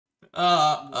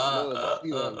No, the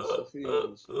free ones. The free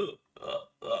ones.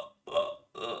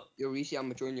 Yo, Reesy, I'm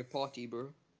gonna join your party, bro.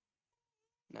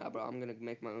 Nah, bro, I'm gonna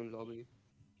make my own lobby.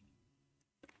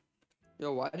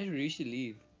 Yo, why did Reesy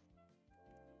leave?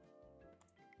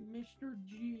 Mr.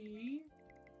 G.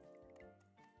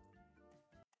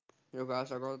 Yo,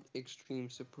 guys, I got Extreme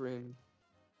Supreme.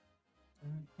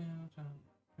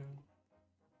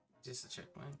 Just a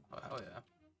checkpoint. Oh, hell yeah.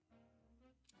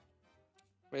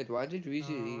 Wait, why did Reesy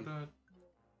leave?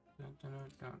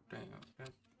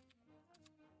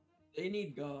 They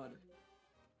need God.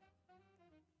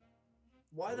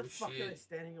 Why the Oh, fuck are they shit.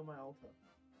 standing on my altar?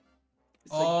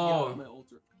 It's like, get Oh. off my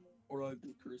altar, or I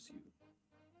will curse you.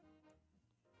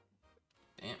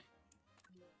 Damn.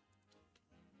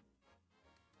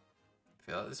 I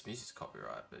feel like this music's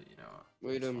copyright, but you know what?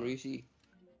 Wait, it's fine. Reesy.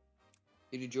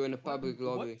 Did you join a public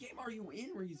What lobby? game are you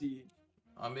in, Reesy?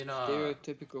 I'm in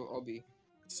Stereotypical Obby.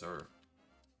 Sir.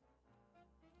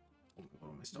 What am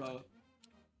I Bro. starting?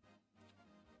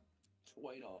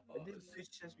 White off. I did this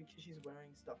just because she's wearing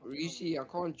stuff. on Reesy, I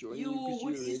can't join you Yo, because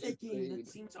what you is that already game? That played.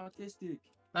 seems autistic.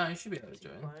 No, you should be able to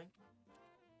Keep join. playing.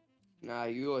 Nah,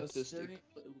 you A autistic.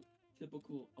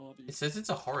 Typical Obby. It says it's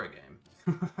a horror game.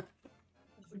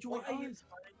 Join Why are you us.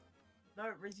 playing?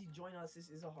 No, Reesy, join us. This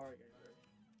is a horror game, bro.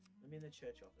 I'm in the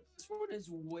church office. This one is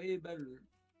way better.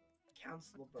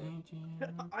 Counselor, bro.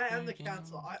 I am the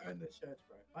counselor. I own the church,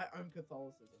 bro. I own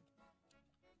Catholicism.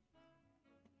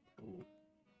 Ooh,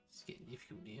 it's getting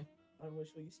difficult here. I wish.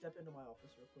 Will you step into my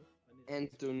office real quick? I need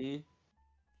to Anthony.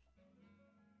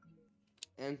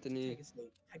 Anthony. Take a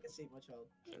seat. Take a seat, my child.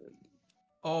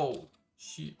 Oh,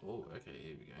 shit. Oh, okay,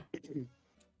 here we go.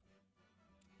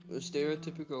 The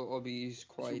stereotypical Obby is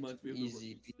quite reminds me of the easy.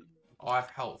 Russian thing. Oh, I have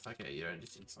health. Okay, you don't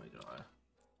just instantly die.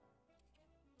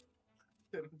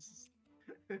 It's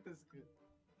good.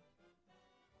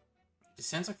 It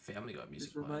sounds like Family Guy music.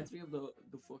 This reminds me of the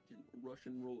fucking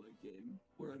Russian roulette game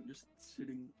where I'm just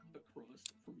sitting across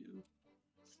from you,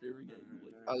 staring at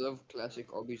you like. I love classic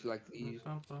Obbies like these.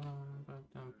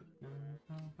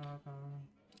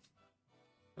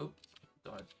 Oh,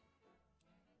 died.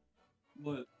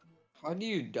 What? How do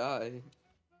you die?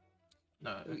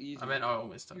 No, So easy. I meant I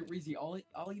almost died. Here, Reesy,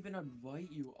 I'll even invite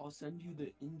you. I'll send you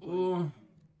the invite. Ooh.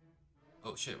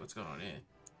 Oh shit, what's going on here?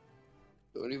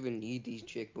 Don't even need these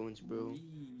checkpoints, bro.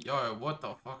 Reesy. Yo, what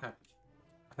the fuck happened?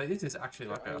 I think this is actually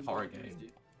like I a horror invited game. you.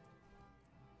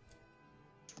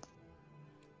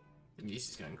 The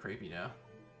music's getting creepy now.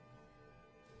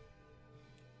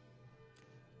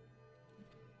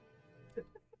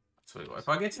 Swear to God, if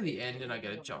I get to the end and I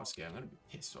get a jump scare, I'm gonna be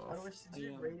pissed I off. wish did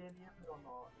you read any of it or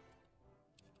not?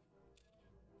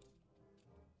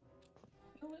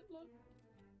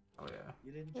 Oh yeah.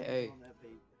 You didn't choose Hey. on that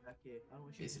beat. Back here. I don't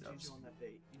wish you Yes, didn't it choose does. on that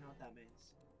beat. You know what that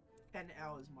means? 10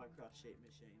 hours Minecraft sheet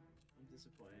machine. I'm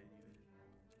disappointed in you.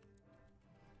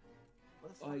 What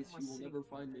the fuck Ice, am I you will sitting? never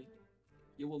find me.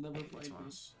 You will never Hey, find me.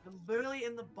 Thomas. I'm literally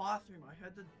in the bathroom. I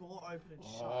heard the door open and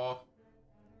shut. Oh.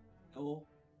 No.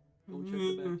 Go check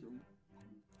the bathroom.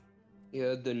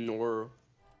 Yeah, the Nor.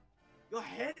 Your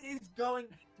head is going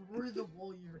through the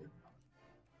wall, you read.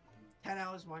 10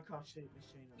 hours Minecraft sheet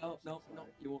machine. I'm No, so no, no. sorry.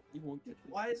 You won't get me.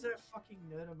 Why is there a fucking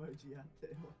nerd emoji out there?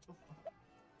 What the fuck?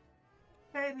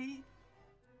 Penny!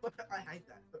 I hate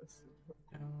that person.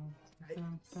 I hate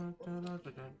this.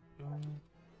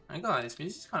 I ain't gonna lie, this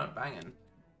music's kind of banging.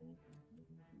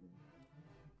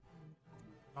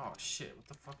 Oh shit, what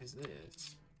the fuck is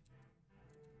this?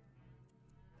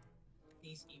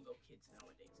 These emo kids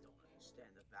nowadays don't understand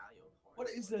the value of hard What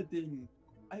is work. that thing?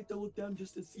 I have to look down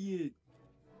just to see it.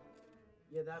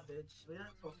 Yeah, that bitch. We don't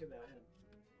talk about him.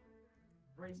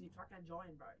 Reesy, fucking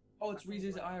join, bro. Oh, it's Fucking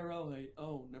Reese's join. IRL height.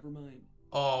 Oh, never mind.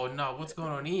 Oh no, what's going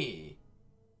on here?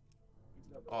 He's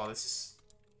got the- Oh, this is...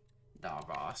 Nah,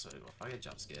 bro, I swear to God, if I get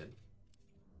jump scared.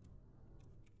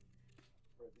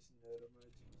 Bro, this nerd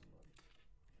emoji is funny.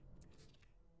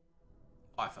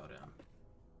 I fell down.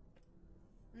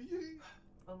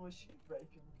 Unless you break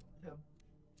him.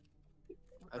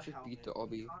 I should beat the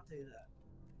Obby. You can't do that.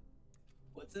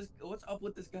 What's this? What's up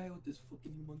with this guy with this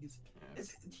fucking humongous? Yeah.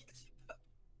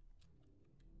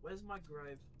 Where's my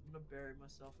grave? I'm gonna bury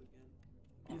myself again.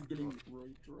 He's getting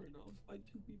raped right now by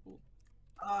 2 people.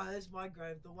 Ah, there's my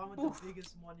grave. The one with Oof. the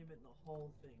biggest monument in the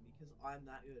whole thing. Because I'm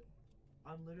that good.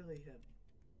 I'm literally him.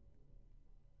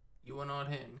 You are not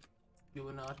him. You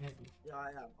are not him. Yeah, I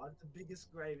am. I'm the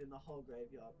biggest grave in the whole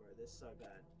graveyard, bro. They're so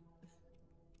bad.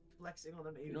 Flexing on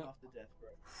them even know- after death, bro.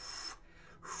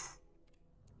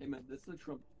 Hey man, that's the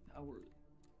Trump Tower.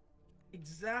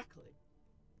 Exactly.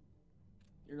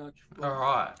 You're not Trump.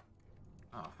 Alright.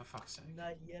 Oh, for fuck's sake.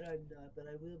 Not yet, I'm not, but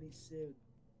I will be soon.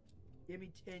 Give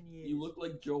me 10 years. You look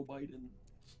like Joe Biden.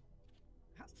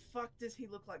 How the fuck does he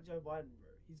look like Joe Biden,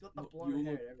 bro? He's got the No, blonde you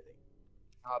hair look- and everything.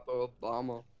 Bro,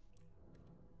 Obama.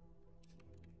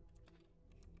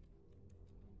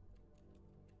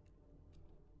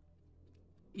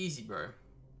 Easy, bro.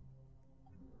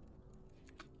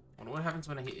 I wonder what happens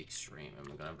when I hit extreme.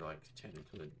 Am I gonna be like turned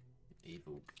into an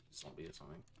evil zombie or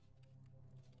something?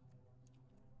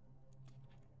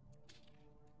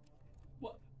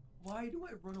 What? Why do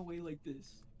I run away like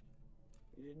this?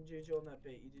 You didn't juju on that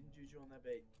bait. You didn't juju on that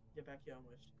bait. Get back here,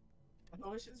 Almost.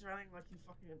 Almost is running like you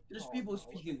fucking. There's Oh, people no,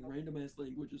 what the speaking hell? random ass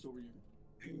languages over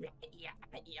here. Yeah.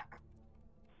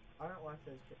 I don't like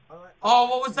those people. Oh,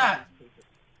 what was that?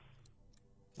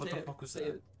 What Say the it, fuck was say that?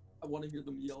 it. I want to hear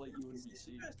them yell at you in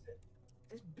VC.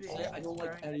 This bitch. Say I don't like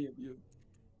wearing- any of you.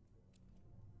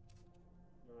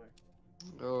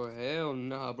 No. Oh, hell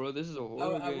nah, bro. This is a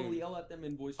horror I will game. yell at them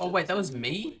in voice Oh chat wait, that saying was you don't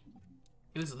me? like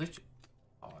It was literally.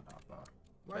 Oh no, bro.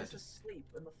 Bro's asleep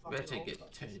in the We fucking. have to get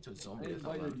altar. turned into a I zombie or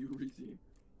invited something. you, Reesy.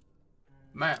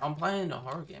 Mate, I'm playing a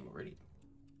horror game already.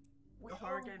 The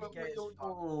horror game's gay as fuck.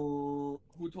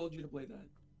 Who told you to play that?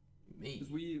 Me.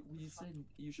 Because we said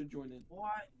you should join it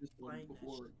Why this one playing that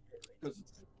before. shit? Because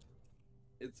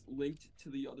it's linked to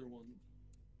the other one.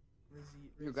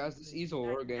 Yo, guys, this is a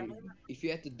horror game. If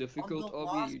you had the difficult the Obby,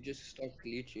 last- you just start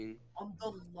glitching. On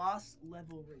the last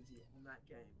level, Reesy, on that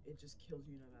game, it just kills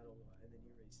you no matter what, and then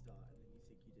you restart, and then you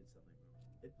think you did something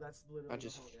wrong. That's literally I the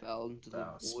just whole game. fell into the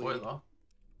void, Spoiler.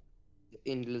 the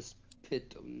endless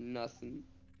pit of nothing.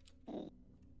 I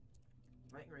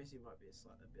think Reesy might be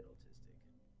a bit autistic.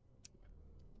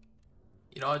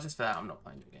 You know, just for that, I'm not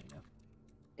playing the game now.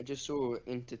 I just saw an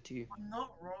entity. I'm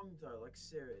not wrong though, like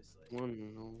seriously. Oh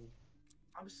no.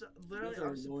 I'm are I'm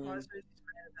annoying. surprised Reesy's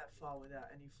made it that far without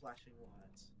any flashing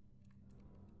lights.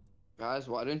 Guys,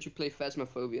 why don't you play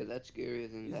Phasmophobia? That's scarier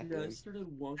than that Yeah, I game. started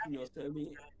wonking us at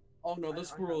me. Oh no, I the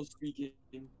squirrel's speaking.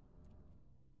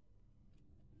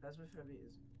 Phasmophobia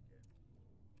is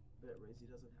but Reesy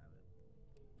doesn't have it.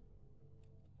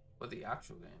 But the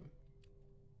actual game.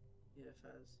 Yeah,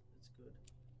 Phaz, it's good.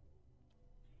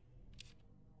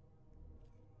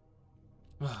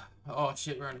 Oh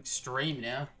shit, we're on extreme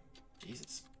now.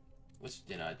 Jesus. What's for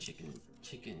dinner? Chicken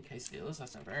quesadillas?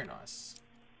 That's not very nice.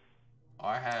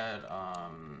 I had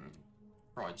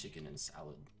fried chicken and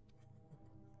salad.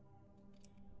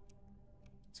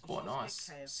 It's quite nice.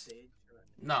 KFC.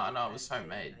 No, it was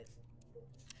homemade.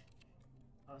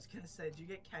 I was gonna say, did you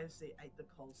get KFC, ate the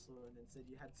coleslaw, and then said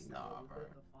you had salad Nah, with bro.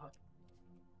 it?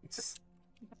 The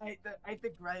fuck? ate the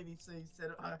gravy, so you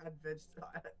said I had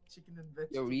chicken and vegetables.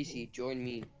 Yo, Reesy, join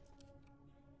me.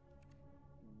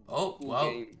 Oh, Cool well,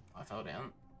 game. I fell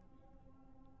down.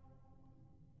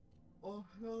 Oh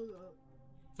hell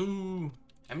no. Ooh.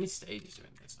 How many stages are in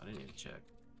this? I didn't even check.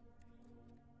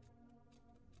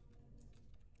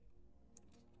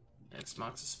 X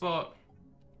marks the spot.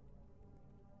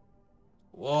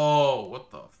 Whoa, what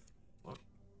the fuck?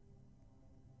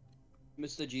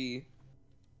 Mr. G.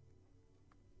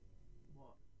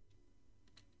 What?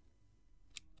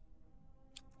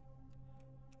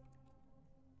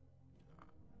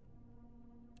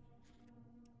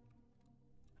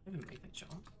 I didn't make that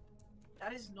jump.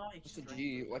 That is not Mr. extreme.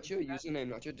 G, what's your username,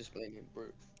 not your display name, bro?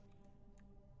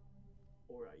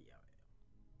 Or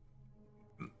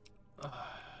yeah.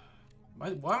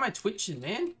 Why am I twitching,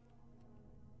 man?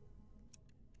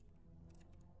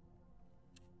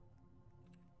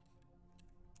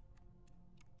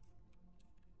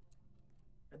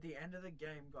 At the end of the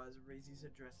game, guys, Reezy's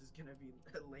address is gonna be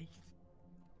leaked.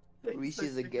 Reesy, So the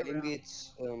stick game around.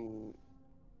 gets the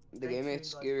Stay game tuned,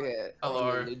 gets guys. scary.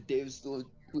 Hello. The dev's still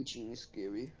twitching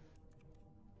scary.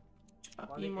 By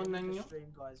the end of the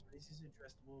stream, guys, Reezy's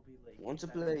address will be leaked. Want to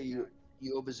That's play the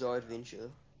your bizarre adventure?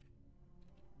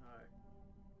 No.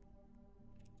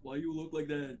 Why you look like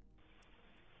that?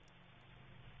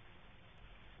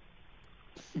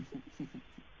 Bro,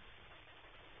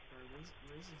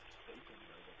 Reezy's tweaking,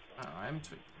 bro. The fuck? I'm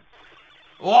tweaking.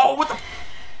 Oh, what the?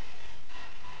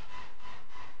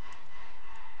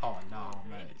 Oh no,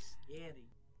 Very mate. scary.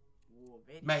 Whoa,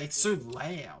 very Mate, it's so scary.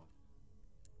 loud.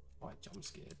 Oh, I jump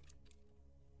scared.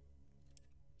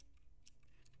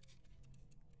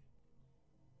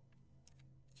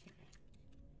 Okay.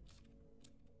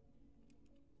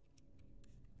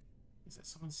 Is that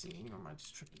someone singing or am I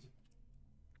just tripping?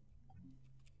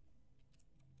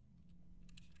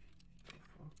 The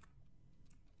fuck?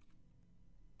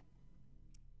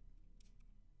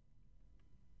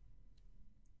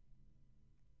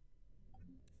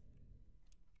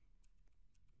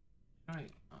 Right.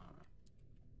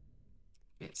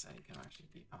 Bit say can actually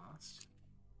be passed.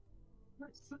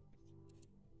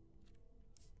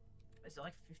 Is there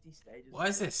like 50 stages? Why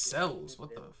is there cells? What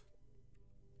the?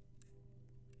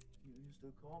 You used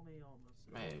to call me on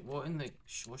the cell. Mate, what in the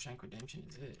Shawshank Redemption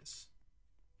is this?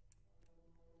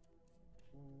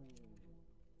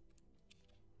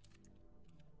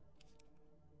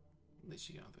 At least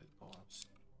you got those vibes.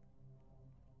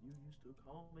 You used to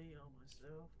call me on my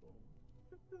cell phone.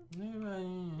 Never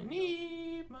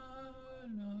need my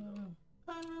love.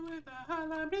 I'm with a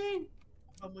holiday.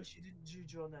 How much you didn't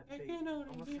juju on that I beat? can only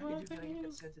I'm be afraid one you're for gonna you.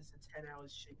 get sentenced to 10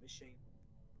 hours sheep machine.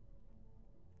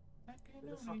 I can Who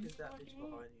the only fuck be is that one bitch for you.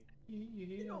 behind you?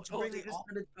 Yeah. know, Oh, bring they it just up.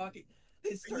 started talking.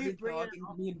 They started bringing it talking to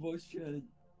up? me in voice chat.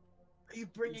 Are you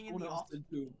bringing in Someone the else op? did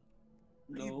too.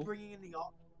 Are you No. bringing in the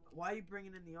op? Why are you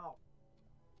bringing in the op?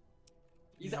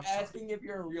 He's I'm sorry. asking if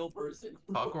you're a real person.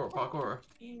 Parkour, parkour.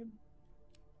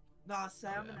 Nah, say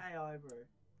I'm yeah. an AI, bro.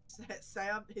 Say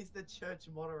he's the church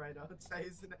moderator. Say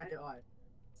he's an AI.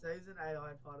 Say he's an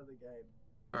AI part of the game.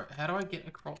 Bro, how do I get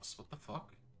across? What the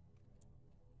fuck?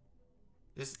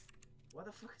 There's... Why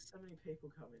the fuck are so many people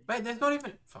coming? Wait, there's not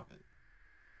even... Fuck it.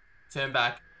 Turn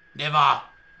back. Never!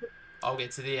 I'll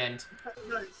get to the end.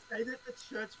 No, say that the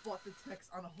church bot detects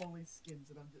unholy skins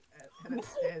and and it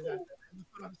stares at them. That's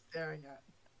what I'm staring at.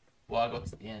 Well, I got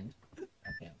to the end. That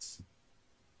counts.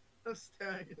 I'm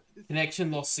staring at this.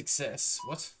 Connection lost success.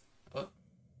 What? What?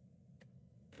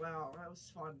 Wow, that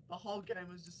was fun. The whole game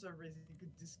was just so easy you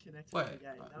could disconnect Wait. from the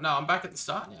game. That No, was I'm back at the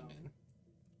start now, man.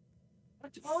 I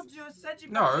told you, I said you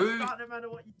No, got to start no matter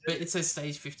what you do. But it says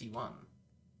stage 51.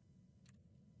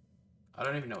 I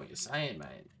don't even know what you're saying,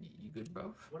 mate. You good,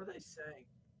 bro? What are they saying?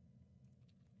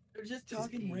 They're just This is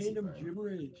talking easy, random bro.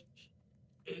 gibberish.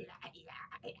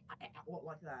 What,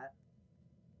 like that?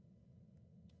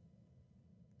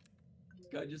 This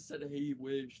guy just said, "Hey, he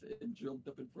wished," and jumped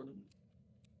up in front of me.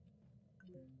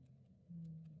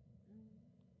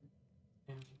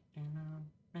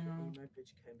 The emo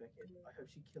bitch came back in. I hope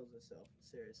she kills herself.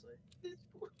 Seriously.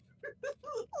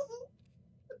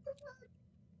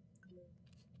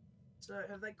 So,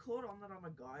 have they caught on that I'm a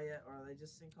guy yet, or they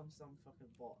just think I'm some fucking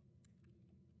bot?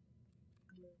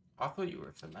 I thought you were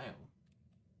a female.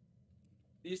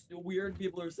 These weird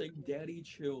people are saying, "Daddy,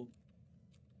 chill."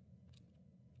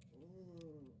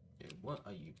 Dude, what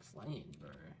are you playing, bro?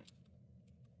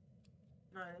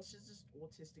 No, that's just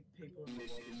autistic people in the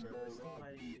lobby, bro. They're still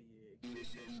waiting for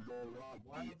you.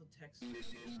 Why are the text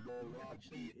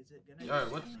actually, is it gonna Yo,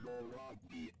 do what?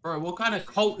 something? Bro, what kind of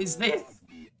cult is this?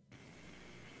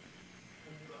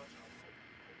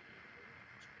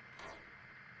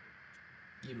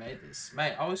 You made this.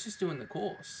 Mate, I was just doing the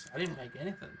course. I didn't make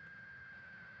anything.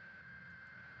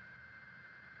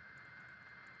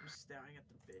 I'm staring at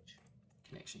the bitch.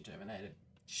 Connection terminated.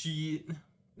 Shit. I'm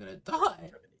gonna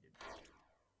die.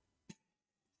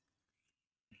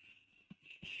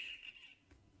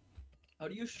 How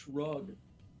do you shrug?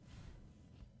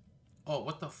 Oh,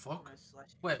 what the fuck? No,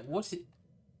 slash- Wait, what's it?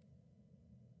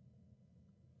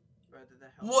 Bro, did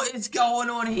that help? What is going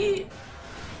on here?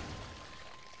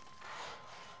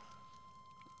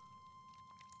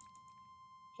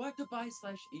 Do I have to buy /e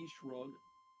shrug?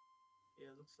 Yeah,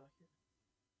 it looks like it.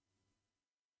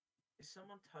 Is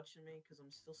someone touching me? Because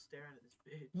I'm still staring at this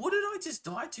bitch. What did I just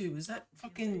die to? Was that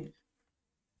fucking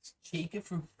Chica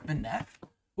from FNAF?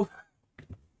 Are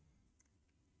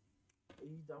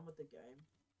you done with the game?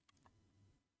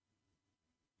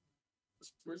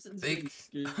 This person's Big. getting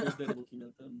scared that I'm looking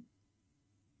at them.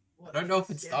 What, I don't know if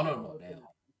they're it's scared done or I'm not looking now.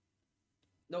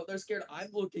 No, they're scared I'm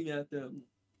looking at them.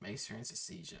 May experience a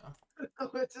seizure.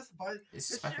 We're just both. It's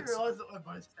Did back she at- realize that we're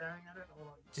both staring at it? Or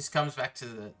like, Just comes back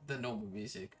to the normal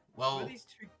music. what are Well, these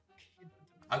two kids?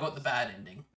 I got the bad ending.